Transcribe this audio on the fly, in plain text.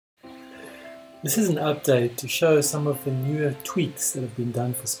This is an update to show some of the newer tweaks that have been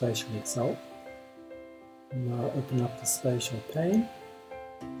done for SpatialXL. Now open up the spatial pane.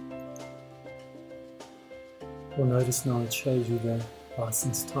 You'll notice now it shows you the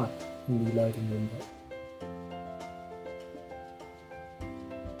license type in the loading window.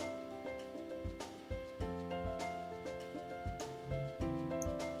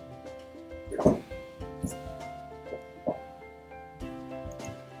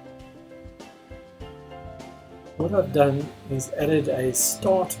 What I've done is added a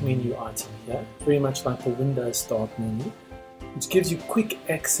start menu item here, very much like the Windows start menu, which gives you quick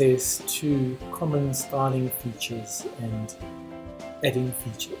access to common styling features and adding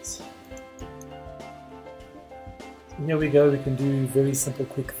features. So here we go, we can do very simple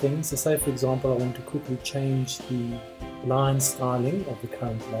quick things. So say for example I want to quickly change the line styling of the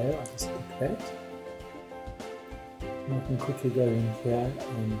current layer, I just click that. And I can quickly go in here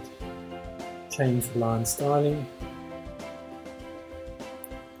and change the line styling,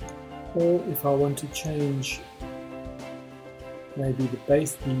 or if I want to change maybe the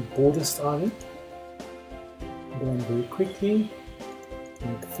border styling, I'm going very quickly,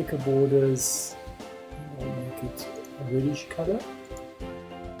 make thicker borders, I'll make it a reddish color.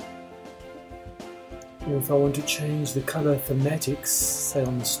 Or if I want to change the color thematics, say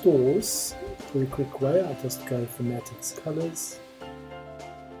on the stores, very quick way, I just go thematics colors.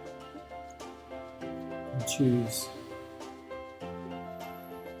 Choose,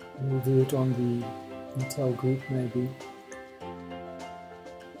 and we'll do it on the detail group maybe.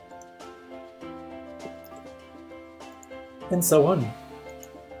 And so on.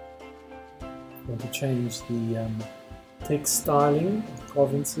 I want to change the text styling of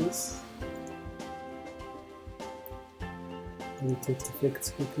provinces. Do text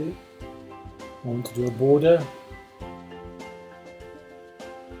effects quickly. I want to do a border.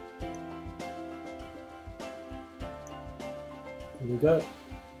 There we go,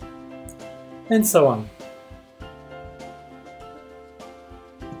 and so on.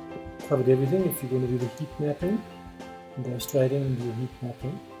 Covered everything. If you want to do the heat mapping, go straight in and do the heat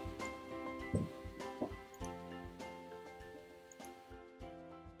mapping.